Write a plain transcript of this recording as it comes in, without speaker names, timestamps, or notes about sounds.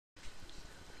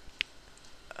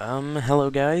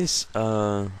Hello guys.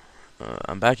 I'm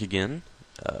back again,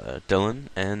 Dylan,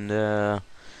 and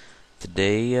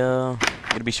today I'm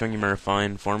gonna be showing you my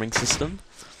refined farming system.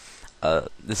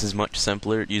 This is much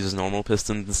simpler. It uses normal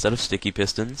pistons instead of sticky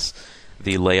pistons.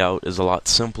 The layout is a lot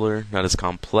simpler, not as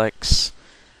complex.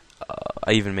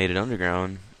 I even made it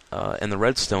underground, and the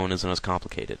redstone isn't as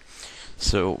complicated.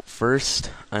 So first,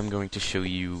 I'm going to show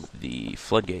you the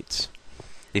floodgates.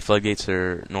 The floodgates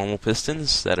are normal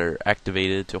pistons that are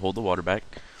activated to hold the water back,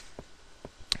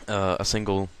 a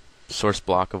single source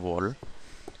block of water,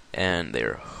 and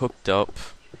they're hooked up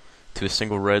to a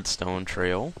single redstone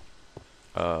trail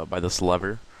by this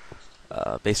lever.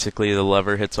 Basically, the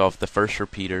lever hits off the first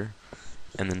repeater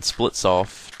and then splits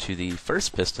off to the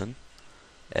first piston,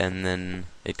 and then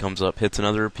it comes up, hits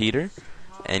another repeater,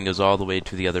 and goes all the way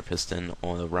to the other piston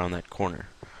around that corner.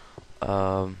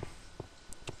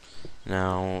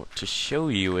 Now, to show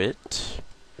you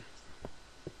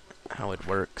how it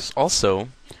works. Also,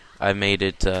 I made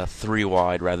it 3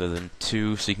 wide rather than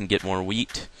 2, so you can get more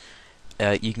wheat.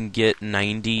 You can get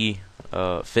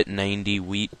fit 90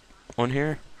 wheat on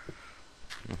here.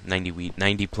 90 wheat,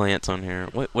 90 plants on here.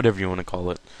 Whatever you want to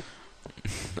call it.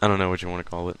 I don't know what you want to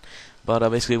call it. But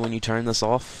basically, when you turn this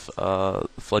off,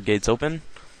 floodgates open,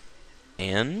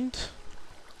 and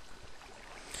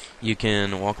you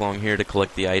can walk along here to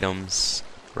collect the items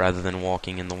rather than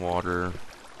walking in the water.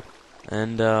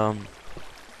 And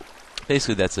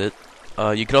basically that's it.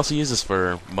 You could also use this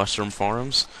for mushroom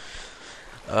farms.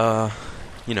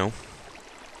 You know,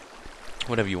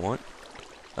 whatever you want.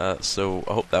 So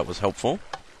I hope that was helpful.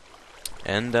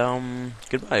 And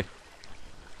goodbye.